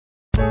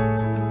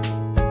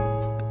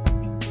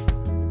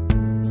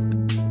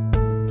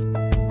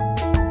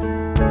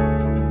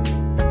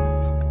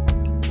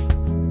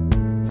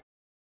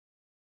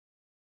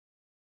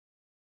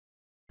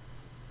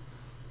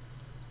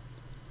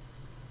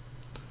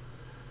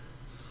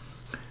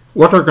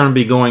What we're going to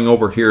be going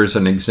over here is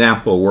an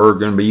example where we're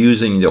going to be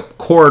using the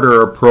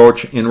corridor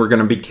approach, and we're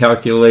going to be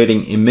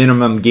calculating a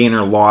minimum gain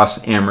or loss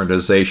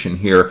amortization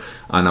here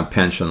on a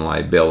pension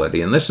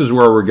liability. And this is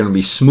where we're going to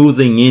be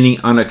smoothing any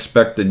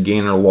unexpected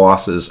gain or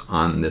losses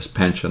on this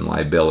pension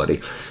liability.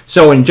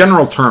 So in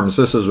general terms,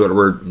 this is what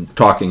we're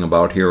talking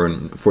about here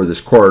for this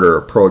corridor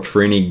approach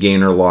for any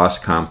gain or loss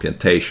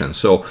computation.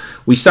 So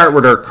we start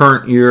with our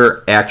current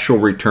year actual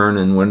return,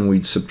 and when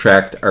we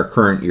subtract our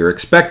current year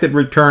expected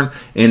return,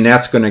 and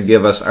that's going to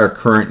give us our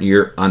current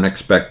year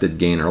unexpected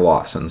gain or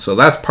loss. And so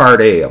that's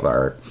part A of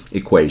our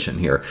equation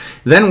here.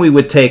 Then we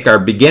would take our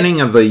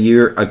beginning of the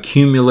year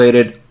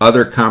accumulated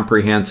other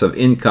comprehensive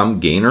income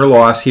gain or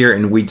loss here,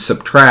 and we'd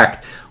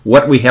subtract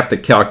what we have to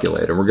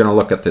calculate. And we're going to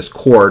look at this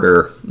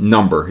corridor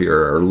number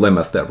here, or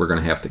limit that we're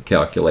going to have to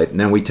calculate. And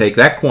then we take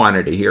that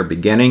quantity here,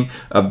 beginning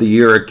of the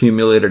year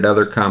accumulated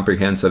other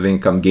comprehensive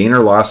income gain or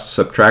loss,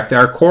 subtract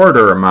our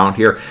corridor amount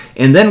here,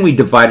 and then we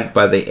divide it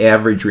by the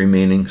average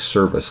remaining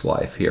service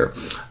life here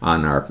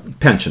on our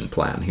pension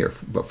plan here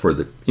for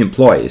the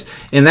employees.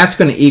 And that's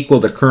going to equal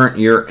the current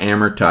year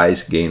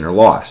amortized gain or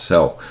loss.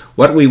 So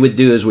what we would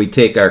do is we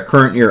take our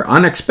current year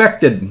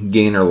unexpected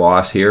gain or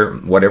loss here,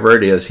 whatever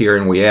it is here,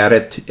 and we add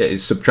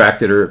it,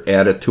 subtract it or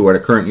add it to our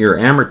current year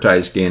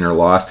amortized gain or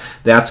loss.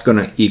 That's going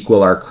to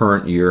equal our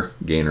current year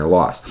gain or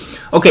loss.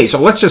 Okay, so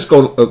let's just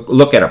go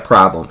look at a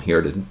problem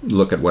here to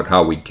look at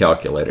how we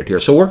calculate it here.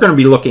 So we're going to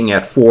be looking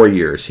at 4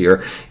 years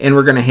here, and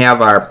we're going to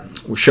have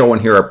we're showing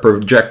here our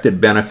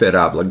projected benefit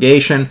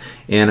obligation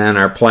and then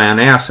our plan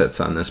assets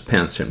on this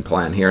pension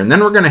plan here. And then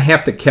we're going to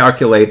have to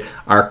calculate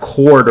our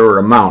corridor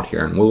amount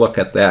here, and we'll look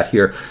at that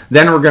here.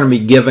 Then we're going to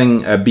be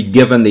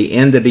given the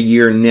end of the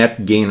year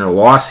net gain or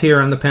loss here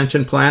on the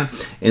pension plan,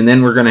 and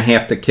then we're going to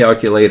have to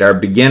calculate our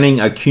beginning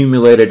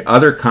accumulated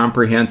other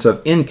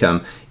comprehensive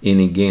income,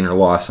 any gain or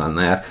loss on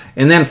that.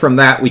 And then from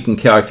that we can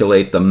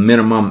calculate the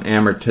minimum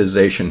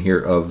amortization here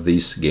of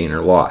these gain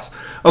or loss.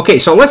 Okay,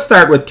 so let's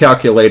start with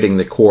calculating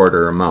the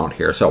corridor amount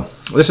here. So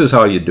this is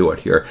how you do it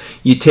here.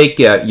 You take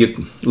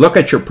you look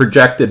at your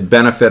projected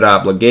benefit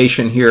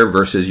obligation here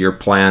versus your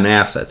plan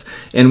assets.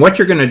 And what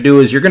you're going to do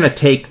is you're going to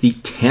take the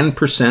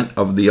 10%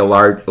 of the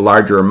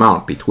larger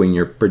amount between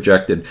your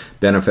projected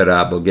benefit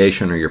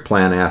obligation or your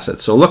plan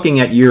assets. So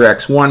looking at year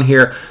X1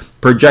 here,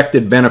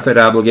 projected benefit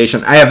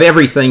obligation, I have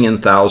everything in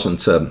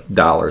thousands of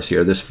dollars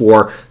here. This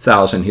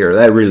 4,000 here,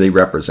 that really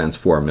represents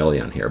 4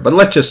 million here. But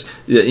let's just,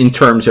 in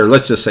terms here,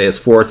 let's just say it's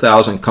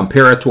 4,000.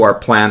 Compare it to our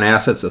plan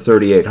assets of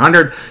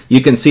 3,800.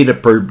 You can see the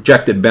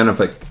projected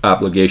benefit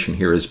obligation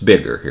here is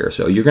bigger here.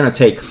 So you're going to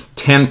take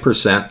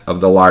 10% of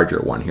the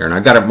larger one here. And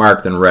I've got it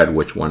marked in red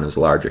which one is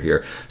larger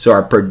here. So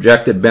our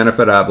projected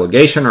benefit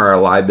obligation, or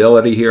our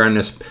liability here in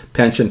this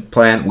pension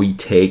plan, we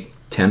take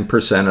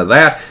 10% of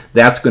that.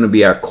 That's going to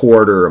be our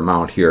corridor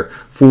amount here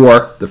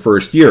for the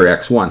first year,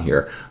 X1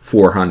 here,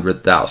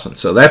 400,000.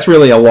 So that's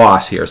really a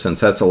loss here, since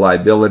that's a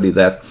liability.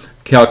 That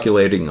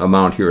calculating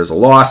amount here is a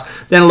loss.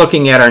 Then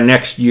looking at our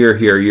next year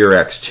here, year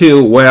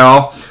X2,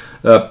 well,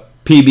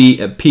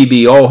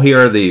 PBO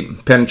here, the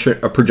pension,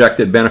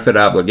 projected benefit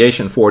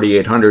obligation,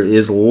 4,800,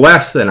 is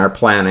less than our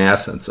plan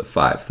assets of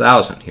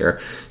 5,000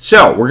 here.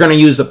 So we're going to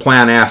use the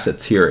plan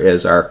assets here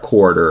as our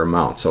corridor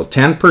amount. So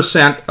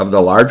 10% of the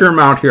larger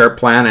amount here, our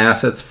plan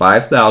assets,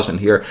 5,000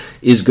 here,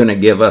 is going to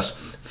give us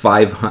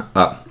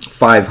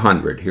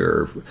 500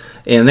 here.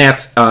 And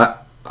that's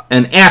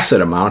an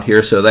asset amount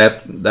here, so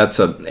that's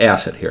an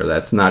asset here.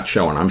 That's not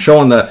showing. I'm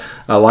showing the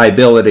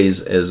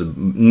liabilities as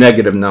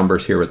negative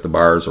numbers here with the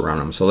bars around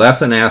them. So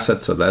that's an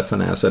asset, so that's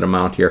an asset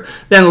amount here.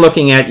 Then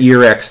looking at year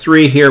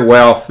X3 here,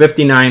 well,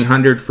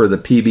 5,900 for the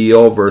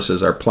PBO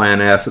versus our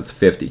plan assets,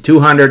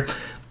 5,200.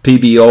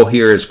 PBO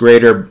here is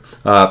greater,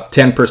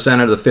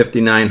 10% of the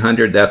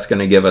 5,900. That's going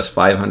to give us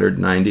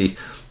 590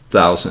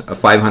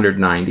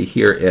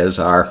 here as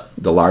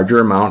the larger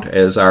amount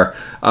as our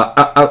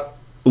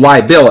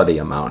liability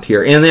amount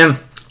here. And then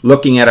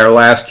looking at our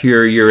last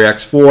year, year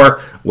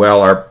X4,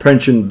 well, our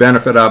pension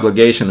benefit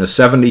obligation is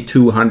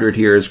 7,200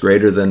 here, is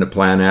greater than the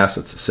plan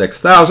assets of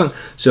 6,000.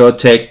 So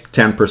take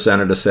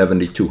 10% of the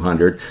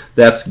 7,200.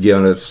 That's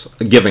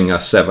giving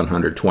us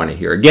 720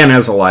 here, again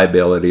as a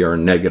liability or a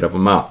negative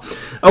amount.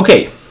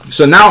 Okay,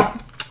 so now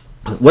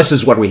this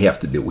is what we have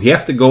to do. We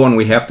have to go and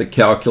we have to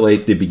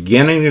calculate the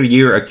beginning of the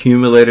year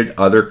accumulated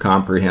other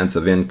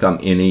comprehensive income,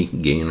 any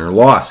gain or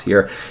loss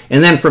here.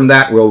 And then from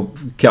that, we'll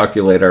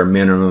calculate our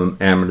minimum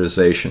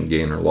amortization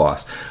gain or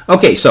loss.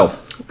 Okay, so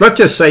let's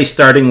just say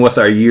starting with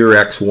our year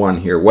X1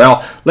 here.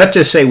 Well, let's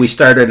just say we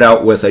started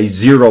out with a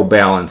zero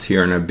balance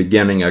here in a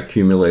beginning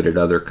accumulated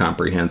other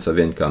comprehensive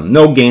income.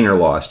 No gain or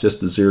loss,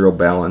 just a zero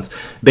balance.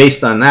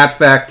 Based on that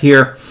fact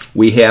here,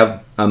 we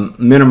have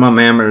minimum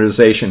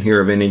amortization here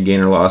of any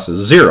gain or loss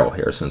is 0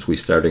 here, since we're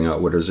starting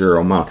out with a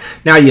 0 amount.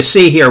 Now you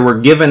see here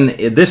we're given,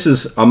 this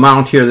is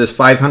amount here, this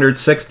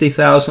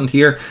 560,000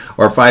 here,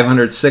 or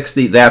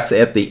 560, that's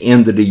at the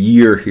end of the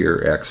year here,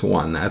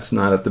 X1. That's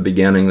not at the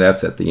beginning,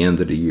 that's at the end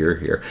of the year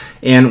here.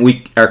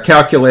 And our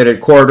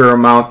calculated corridor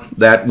amount,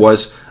 that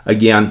was,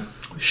 again,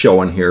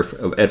 showing here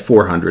at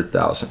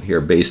 400,000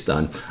 here based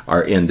on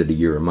our end of the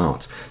year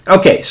amounts.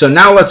 Okay, so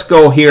now let's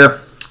go here.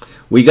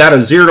 We got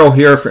a 0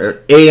 here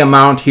for A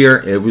amount here.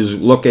 It was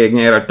looking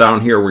at it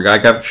down here. I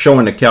got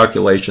showing the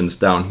calculations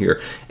down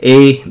here.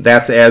 A,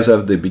 that's as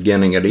of the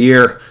beginning of the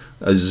year.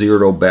 A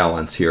 0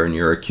 balance here in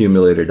your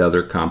accumulated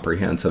other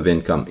comprehensive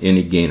income,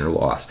 any gain or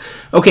loss.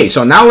 Okay,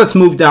 so now let's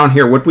move down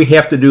here. What we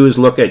have to do is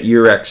look at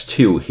year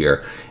X2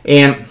 here.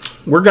 And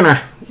we're going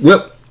to,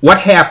 what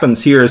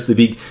happens here is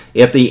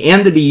at the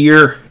end of the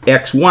year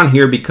X1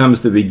 here becomes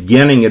the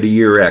beginning of the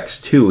year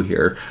X2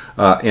 here.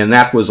 And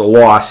that was a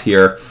loss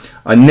here.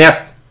 A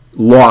net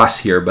loss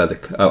here by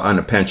on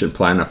a pension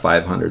plan of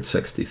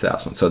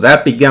 $560,000. So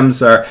that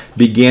becomes our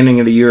beginning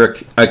of the year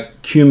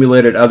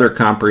accumulated other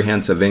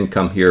comprehensive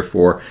income here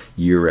for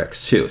year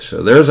X2.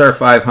 So there's our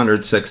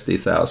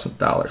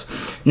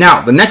 $560,000.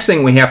 Now the next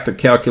thing we have to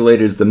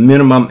calculate is the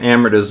minimum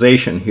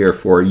amortization here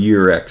for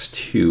year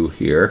X2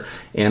 here,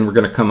 and we're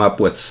going to come up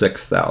with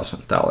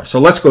 $6,000. So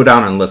let's go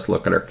down and let's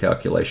look at our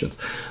calculations.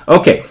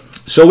 Okay.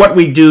 So what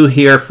we do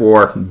here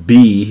for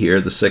B here,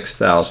 the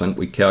 6,000,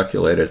 we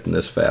calculate it in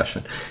this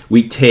fashion.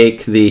 We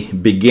take the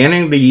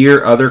beginning of the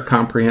year other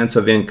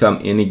comprehensive income,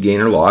 any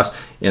gain or loss.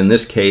 In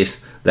this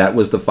case, that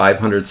was the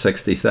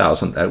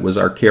 $560,000. That was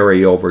our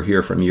carryover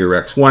here from year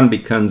X1,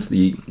 becomes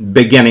the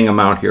beginning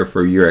amount here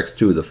for year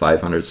X2, the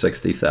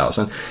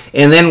 $560,000.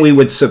 And then we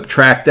would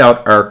subtract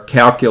out our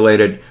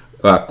calculated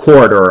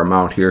corridor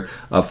amount here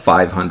of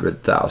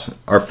 $500,000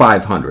 or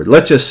 500.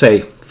 Let's just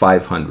say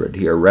 500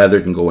 here rather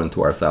than go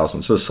into our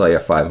thousands. So say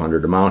a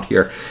 500 amount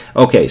here.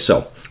 Okay,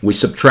 so we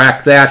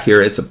subtract that here.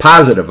 It's a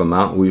positive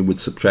amount. We would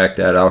subtract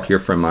that out here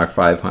from our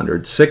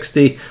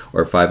 560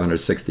 or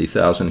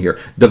 560,000 here,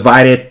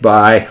 divided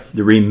by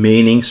the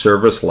remaining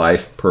service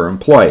life per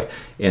employee.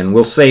 And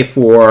we'll say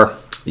for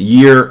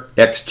year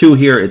X2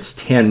 here, it's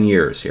 10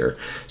 years here.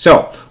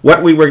 So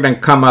what we were going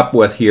to come up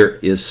with here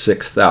is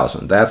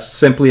 6,000. That's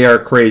simply our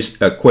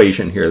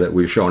equation here that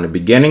we're showing. The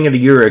beginning of the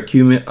year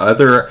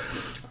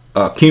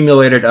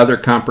accumulated other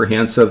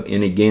comprehensive,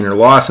 any gain or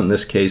loss. In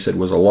this case, it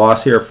was a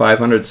loss here,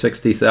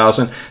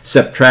 560,000.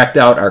 Subtract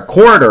out our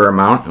corridor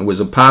amount. It was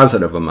a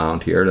positive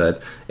amount here.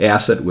 That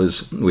asset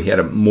was, we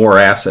had more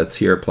assets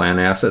here, plan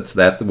assets.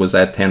 That was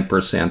at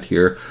 10%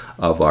 here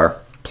of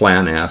our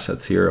plan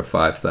assets here of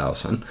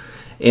 5,000.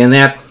 And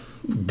that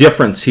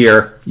difference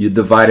here, you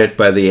divide it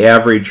by the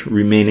average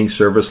remaining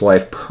service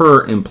life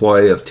per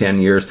employee of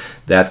 10 years.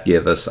 That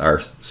gives us our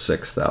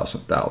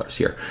 $6,000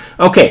 here.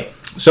 Okay.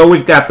 So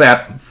we've got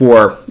that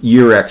for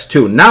year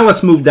X2. Now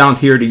let's move down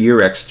here to year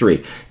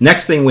X3.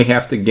 Next thing we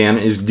have to, again,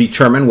 is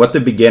determine what the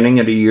beginning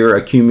of the year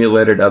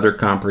accumulated other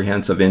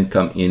comprehensive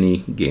income, any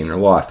gain or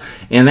loss.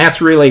 And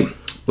that's really,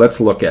 let's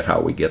look at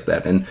how we get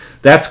that. And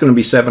that's going to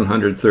be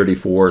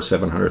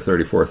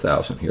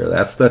 $734,000 here.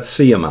 That's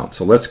C amount.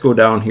 So let's go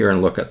down here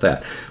and look at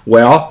that.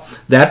 Well,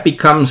 that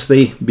becomes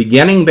the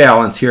beginning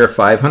balance here,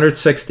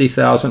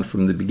 $560,000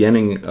 from the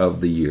beginning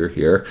of the year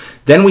here.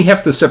 Then we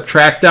have to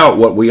subtract out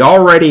what we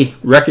already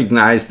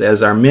recognized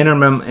as our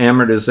minimum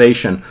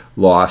amortization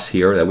loss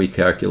here that we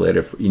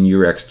calculated in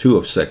year X2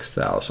 of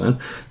 6,000.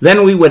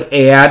 Then we would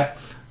add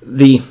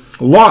the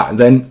loss,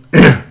 then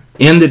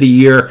end of the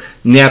year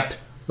net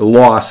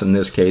loss in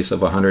this case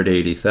of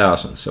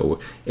 180,000. So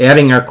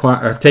adding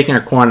taking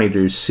our quantity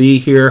to C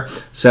here,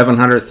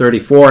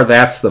 734.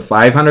 That's the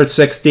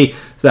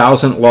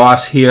 560,000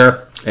 loss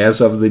here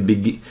as of the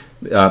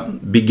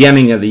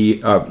beginning of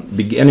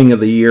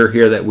the year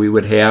here that we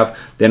would have.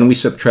 Then we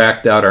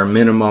subtract out our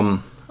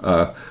minimum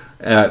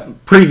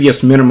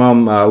previous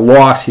minimum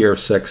loss here of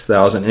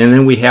 6,000, and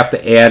then we have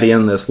to add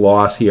in this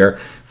loss here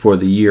for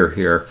the year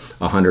here,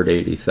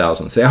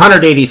 180,000. Say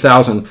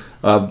 180,000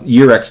 of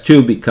year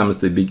X2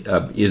 becomes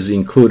is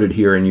included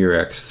here in year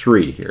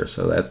X3 here.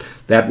 So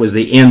that was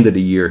the end of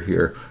the year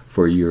here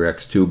for year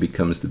X2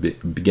 becomes the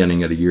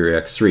beginning of the year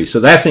X3. So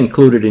that's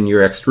included in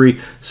year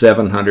X3,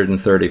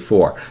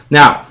 734.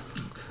 Now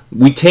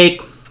we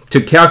take,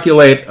 to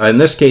calculate, in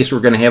this case, we're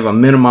going to have a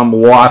minimum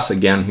loss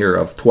again here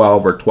of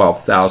 12 or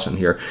 12,000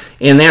 here.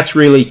 And that's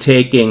really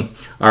taking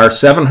our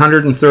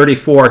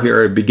 734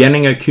 here,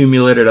 beginning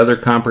accumulated other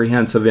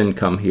comprehensive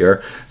income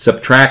here,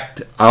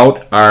 subtract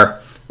out our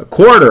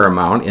quarter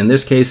amount. In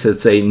this case,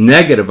 it's a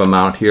negative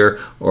amount here,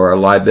 or a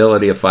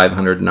liability of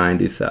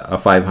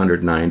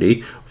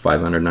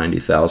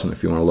 590,000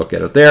 if you want to look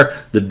at it there.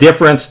 The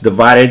difference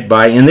divided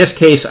by, in this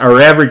case, our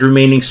average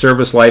remaining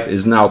service life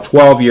is now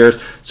 12 years,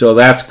 so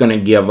that's going to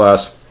give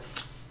us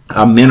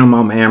a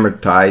minimum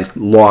amortized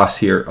loss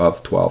here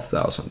of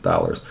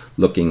 $12,000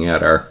 looking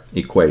at our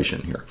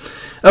equation here.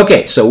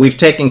 Okay, so we've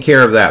taken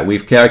care of that.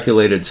 We've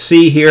calculated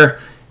C here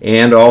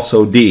and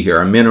also D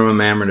here, a minimum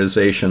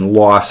amortization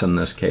loss in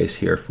this case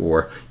here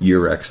for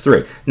year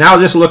X3. Now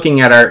just looking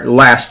at our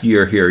last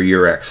year here,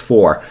 year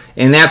X4,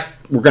 and that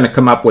we're going to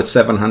come up with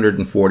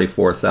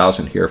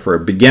 744,000 here for a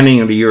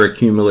beginning of the year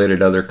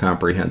accumulated other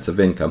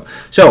comprehensive income.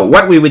 So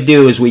what we would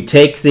do is we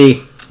take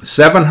the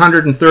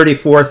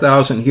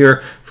 734,000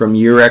 here from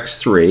year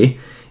X3,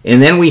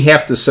 And then we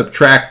have to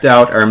subtract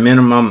out our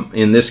minimum,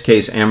 in this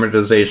case,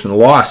 amortization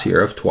loss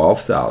here of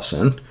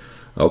 $12,000.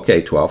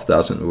 Okay,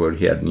 $12,000 what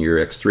we had in year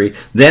X3.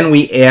 Then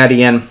we add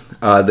in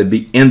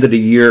the end of the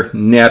year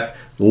net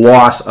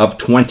loss of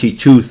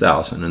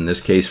 $22,000, in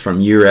this case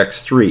from year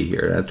X3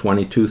 here, at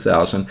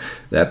 $22,000,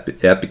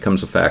 that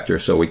becomes a factor.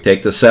 So we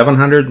take the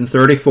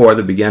 734,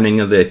 the beginning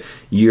of the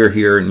year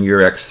here in year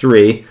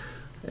X3,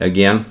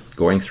 again,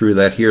 going through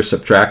that here,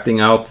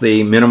 subtracting out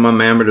the minimum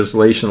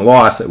amortization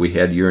loss that we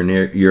had year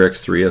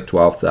X3 of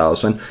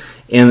 $12,000,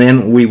 and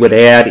then we would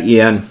add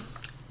in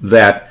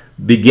that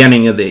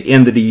beginning of the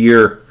end of the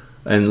year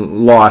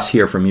and loss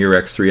here from year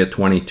X3 at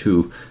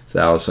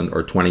 22,000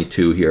 or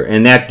 22 here,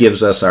 and that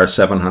gives us our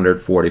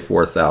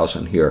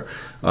 744,000 here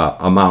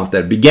amount,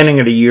 that beginning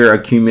of the year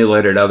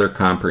accumulated other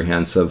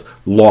comprehensive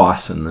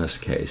loss in this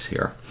case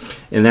here,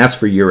 and that's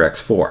for year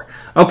X4.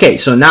 Okay,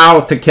 so now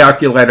to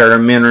calculate our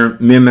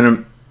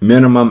minimum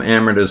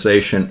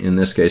amortization, in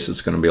this case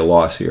it's going to be a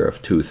loss here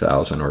of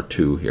 2,000 or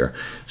 2 here.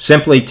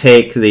 Simply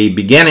take the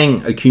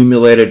beginning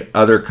accumulated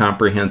other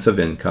comprehensive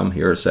income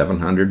here,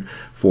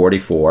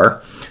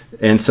 744,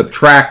 and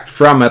subtract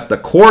from it the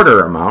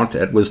quarter amount.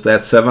 It was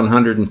that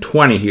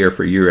 720 here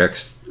for year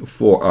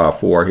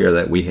X4 here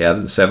that we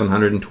had, the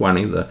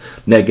 720, the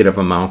negative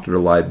amount of the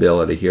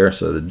liability here.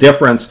 So the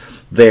difference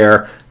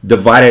there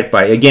divided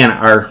by, again,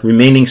 our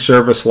remaining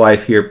service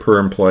life here per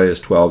employee is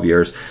 12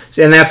 years.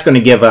 And that's going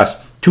to give us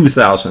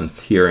 2,000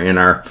 here in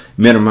our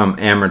minimum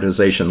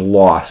amortization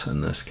loss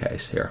in this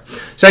case here.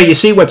 So you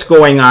see what's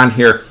going on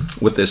here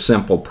with this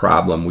simple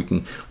problem. We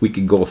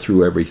can go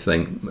through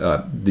everything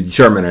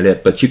determine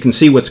it, but you can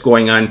see what's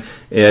going on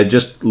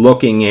just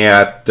looking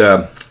at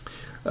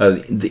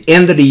the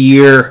end of the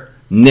year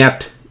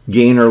net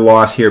gain or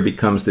loss here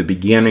becomes the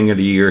beginning of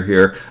the year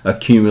here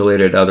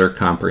accumulated other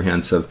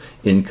comprehensive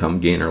income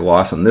gain or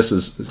loss, and this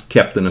is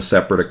kept in a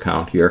separate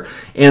account here.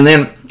 And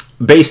then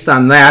based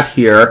on that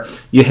here,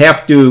 you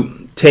have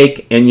to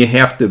take, and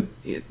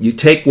you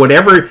take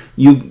whatever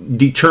you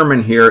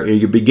determine here in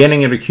your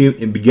beginning of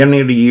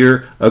the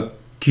year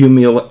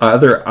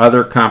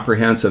other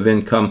comprehensive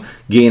income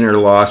gain or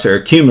loss, or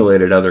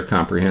accumulated other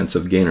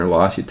comprehensive gain or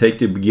loss. You take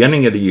the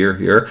beginning of the year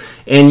here,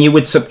 and you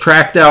would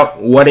subtract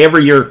out whatever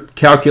you're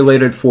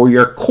calculated for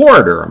your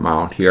quarter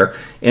amount here,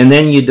 and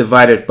then you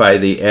divide it by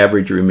the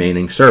average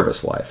remaining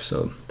service life.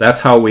 So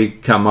that's how we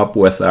come up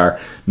with our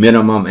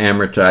minimum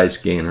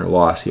amortized gain or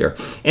loss here.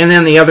 And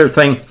then the other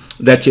thing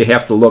that you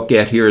have to look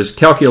at here is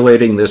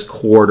calculating this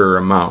quarter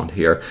amount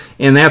here,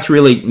 and that's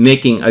really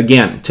making,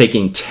 again,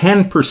 taking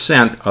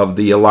 10% of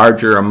the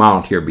larger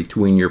amount here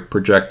between your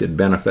projected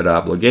benefit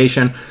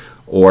obligation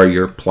or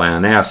your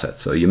plan asset.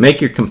 So you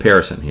make your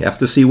comparison. You have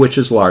to see which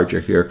is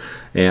larger here,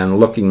 and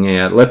looking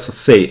at, let's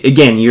say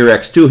again year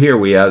X2 here,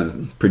 we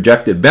had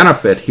projected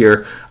benefit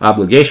here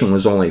obligation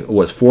was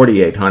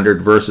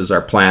 $4,800 versus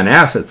our plan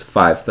assets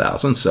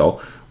 $5,000,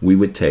 so we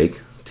would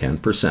take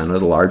 10%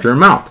 of the larger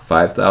amount.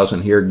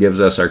 5,000 here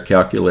gives us our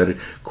calculated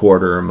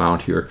quarter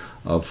amount here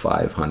of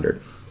 500.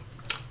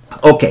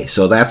 Okay,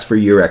 so that's for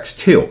year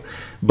X2.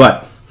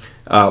 But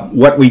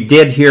what we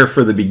did here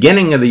for the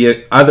beginning of the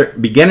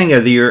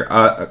year,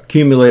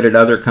 accumulated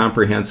other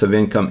comprehensive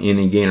income,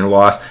 any gain or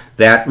loss,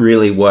 that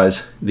really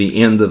was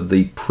the end of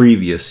the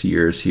previous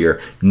year's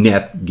here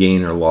net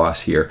gain or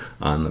loss here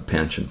on the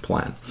pension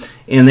plan.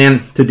 And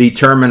then to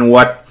determine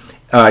what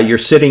you're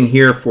sitting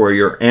here for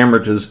your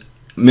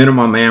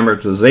minimum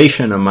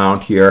amortization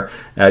amount here,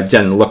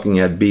 again looking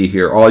at B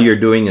here, all you're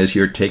doing is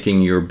you're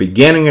taking your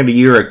beginning of the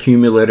year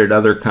accumulated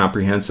other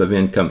comprehensive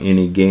income,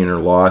 any gain or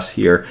loss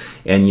here,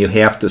 and you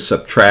have to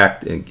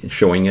subtract,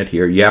 showing it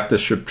here, you have to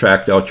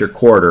subtract out your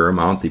quarter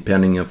amount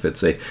depending if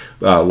it's a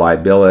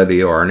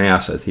liability or an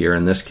asset here.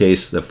 In this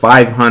case, the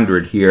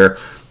 500 here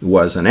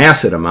was an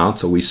asset amount,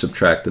 so we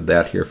subtracted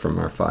that here from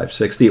our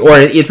 560, or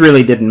it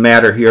really didn't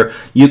matter here.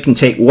 You can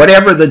take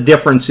whatever the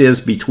difference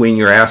is between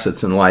your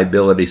assets and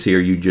liabilities here,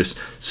 you just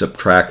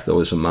subtract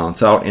those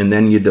amounts out, and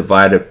then you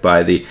divide it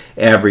by the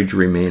average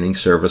remaining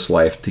service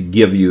life to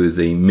give you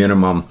the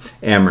minimum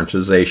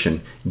amortization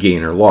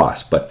gain or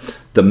loss. But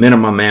the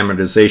minimum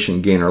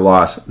amortization gain or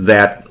loss,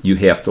 that you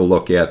have to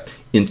look at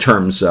in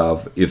terms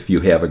of if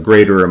you have a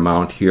greater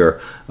amount here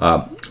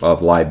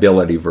of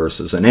liability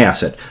versus an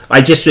asset.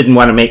 I just didn't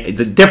want to make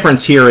the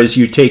difference here is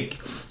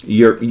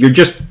you're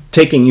just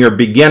taking your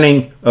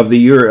beginning of the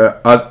year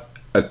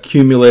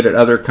accumulated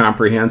other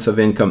comprehensive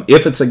income.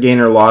 If it's a gain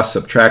or loss,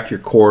 subtract your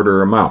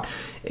quarter amount.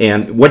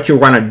 And what you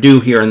want to do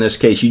here in this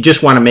case, you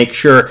just want to make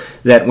sure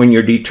that when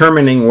you're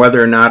determining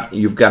whether or not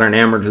you've got an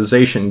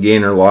amortization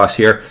gain or loss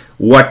here,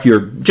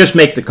 just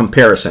make the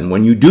comparison.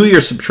 When you do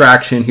your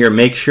subtraction here,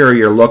 make sure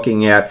you're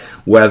looking at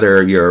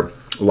whether your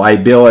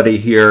liability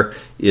here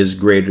is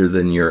greater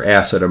than your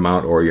asset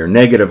amount, or your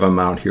negative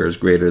amount here is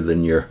greater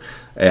than your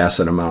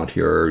asset amount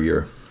here, or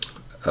your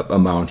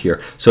amount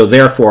here. So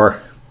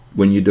therefore,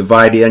 when you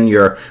divide in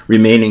your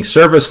remaining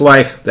service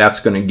life, that's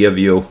going to give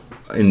you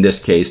in this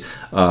case,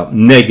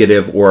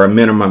 negative or a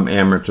minimum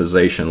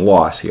amortization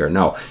loss here.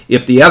 Now,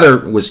 if the other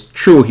was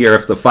true here,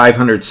 if the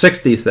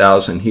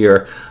 $560,000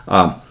 here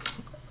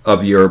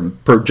of your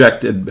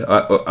projected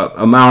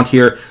amount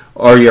here,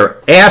 or your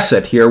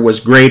asset here, was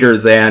greater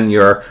than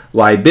your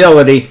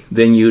liability,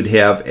 then you'd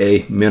have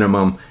a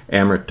minimum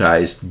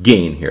amortized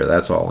gain here.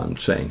 That's all I'm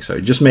saying. So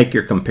just make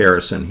your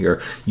comparison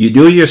here. You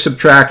do your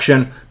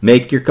subtraction,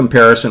 make your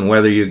comparison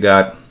whether you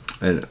got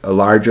a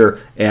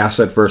larger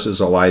asset versus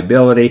a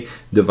liability,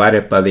 divide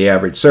it by the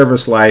average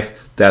service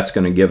life. That's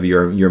going to give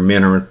your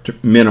minimum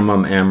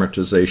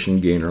amortization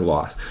gain or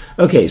loss.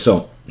 Okay,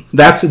 so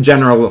that's a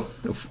general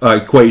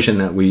equation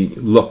that we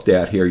looked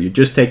at here. You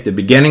just take the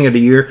beginning of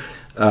the year,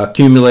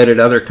 accumulated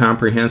other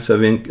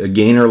comprehensive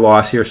gain or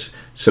loss here,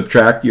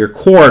 subtract your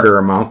quarter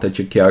amount that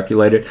you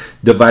calculated,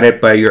 divide it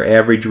by your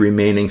average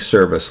remaining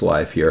service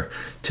life here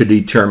to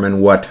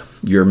determine what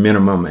your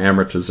minimum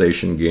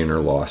amortization gain or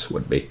loss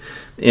would be.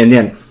 And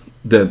then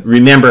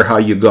remember how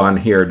you gone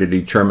here to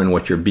determine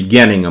what your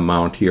beginning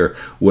amount here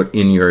would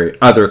in your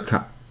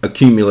other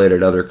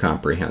accumulated other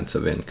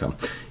comprehensive income.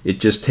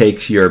 It just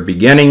takes your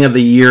beginning of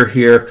the year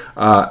here,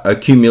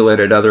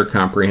 accumulated other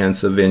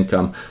comprehensive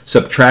income,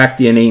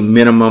 subtract any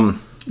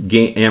minimum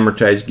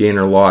amortized gain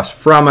or loss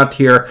from it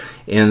here,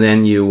 and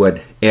then you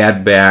would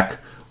add back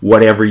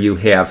whatever you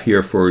have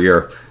here for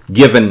your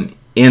given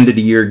end of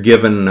the year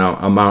given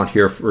amount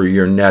here for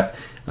your net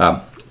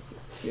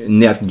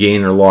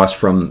gain or loss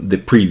from the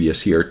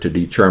previous year to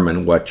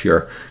determine what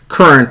your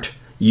current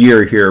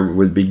year here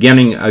with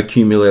beginning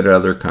accumulated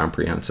other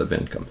comprehensive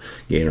income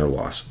gain or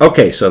loss.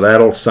 Okay, so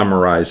that'll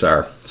summarize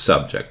our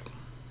subject.